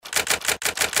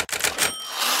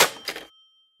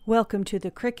Welcome to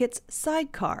the Cricket's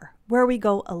Sidecar, where we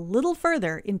go a little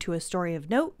further into a story of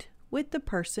note with the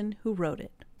person who wrote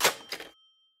it.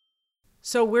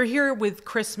 So we're here with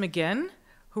Kris McGinn,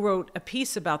 who wrote a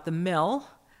piece about the Mill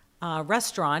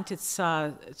restaurant. It's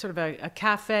sort of a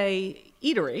cafe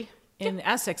eatery in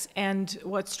Essex. And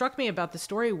what struck me about the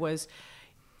story was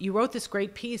you wrote this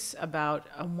great piece about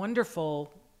a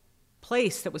wonderful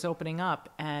place that was opening up,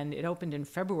 and it opened in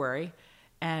February.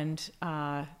 And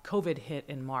COVID hit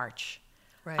in March.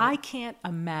 Right. I can't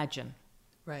imagine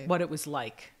what it was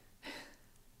like.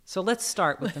 So let's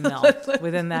start with the Mill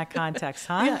within that context,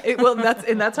 huh?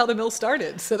 Yeah, that's how the Mill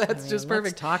started. So that's just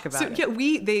perfect. Let's talk about it.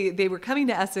 Yeah, they were coming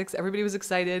to Essex. Everybody was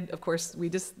excited. Of course,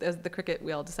 as the Cricket,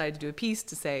 we all decided to do a piece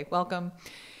to say welcome.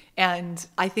 And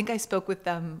I think I spoke with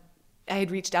them. I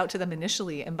had reached out to them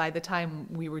initially, and by the time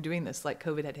we were doing this, like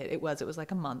COVID had hit. It was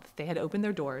like a month. They had opened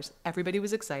their doors. Everybody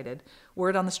was excited.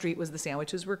 Word on the street was the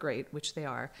sandwiches were great, which they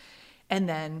are. And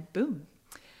then, boom.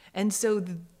 And so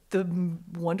the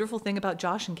wonderful thing about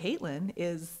Josh and Caitlin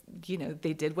is,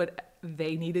 they did what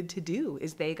they needed to do.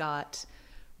 Is they got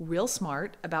real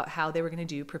smart about how they were going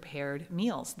to do prepared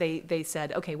meals. They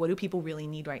said, okay, what do people really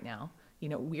need right now?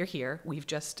 We're here. We've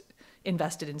just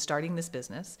invested in starting this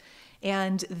business.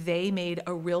 And they made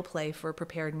a real play for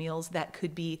prepared meals that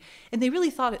could be, and they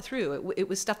really thought it through. It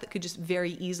was stuff that could just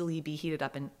very easily be heated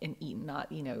up and eaten.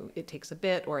 Not, it takes a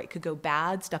bit, or it could go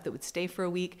bad, stuff that would stay for a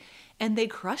week. And they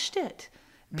crushed it.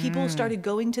 People started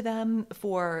going to them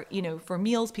for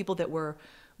meals, people that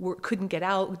couldn't get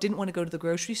out, didn't want to go to the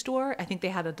grocery store. I think they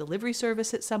had a delivery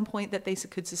service at some point that they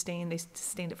could sustain. They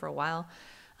sustained it for a while.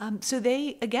 So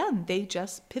they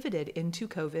just pivoted into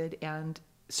COVID and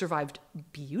survived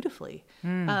beautifully.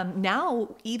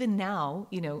 Now,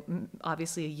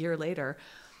 obviously a year later,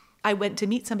 I went to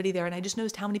meet somebody there, and I just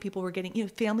noticed how many people were getting,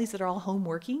 families that are all home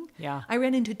working. Yeah. I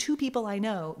ran into 2 people I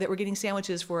know that were getting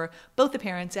sandwiches for both the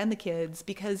parents and the kids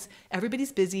because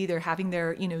everybody's busy. They're having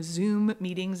their, Zoom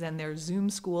meetings and their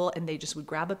Zoom school, and they just would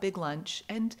grab a big lunch,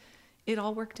 and it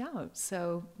all worked out.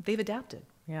 So they've adapted.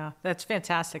 Yeah, that's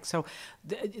fantastic. So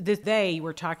they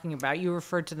were talking about, you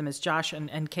referred to them as Josh and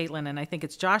Caitlin, and I think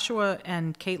it's Joshua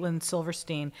and Caitlin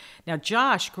Silverstein. Now,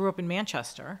 Josh grew up in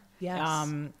Manchester. Yes.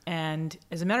 And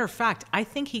as a matter of fact, I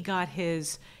think he cut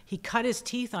his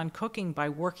teeth on cooking by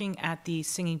working at the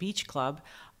Singing Beach Club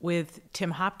with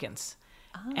Tim Hopkins.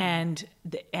 Oh. And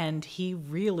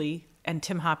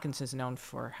Tim Hopkins is known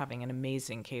for having an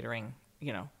amazing catering,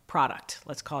 product,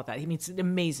 let's call it that. He's an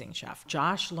amazing chef.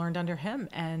 Josh learned under him,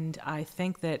 and I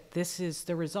think that this is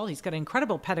the result. He's got an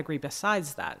incredible pedigree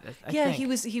besides that. I think. He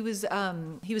was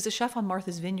a chef on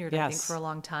Martha's Vineyard, yes. I think, for a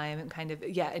long time,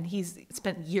 and he's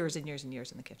spent years and years and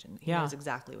years in the kitchen. He knows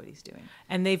exactly what he's doing.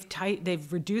 And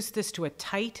they've reduced this to a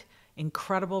tight,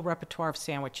 incredible repertoire of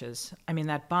sandwiches. I mean,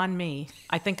 that Banh Mi,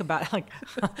 I think about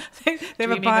they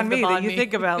have a Banh Mi that you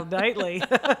think about nightly.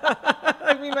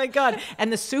 I mean, my God.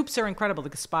 And the soups are incredible. The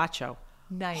gazpacho.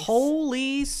 Nice.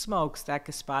 Holy smokes, that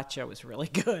gazpacho is really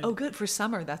good. Oh, good. For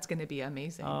summer, that's going to be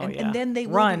amazing. Oh, and then they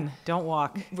run, don't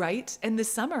walk. Right. And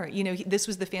this summer, this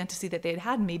was the fantasy that they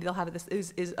had. And maybe they'll have this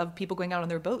is of people going out on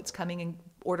their boats, coming and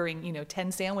ordering,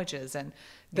 10 sandwiches and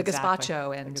the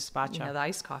gazpacho and the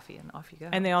iced coffee, and off you go.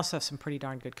 And they also have some pretty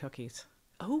darn good cookies.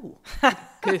 Oh,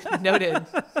 good.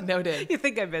 Noted. You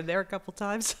think I've been there a couple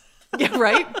times? Yeah,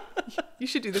 right? You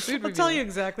should do the food review. I'll tell you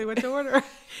exactly what to order.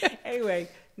 Anyway,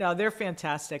 no, they're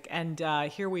fantastic. And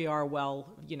here we are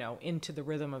into the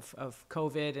rhythm of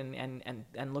COVID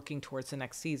and looking towards the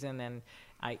next season. And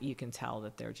you can tell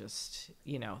that they're just,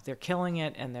 they're killing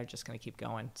it, and they're just going to keep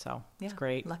going. So it's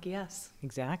great. Lucky us.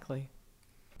 Exactly.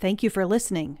 Thank you for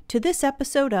listening to this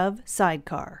episode of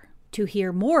Sidecar. To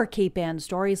hear more Cape Ann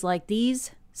stories like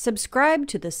these, subscribe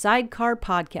to the Sidecar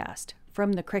podcast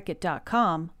from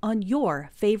thecricket.com on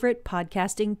your favorite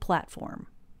podcasting platform.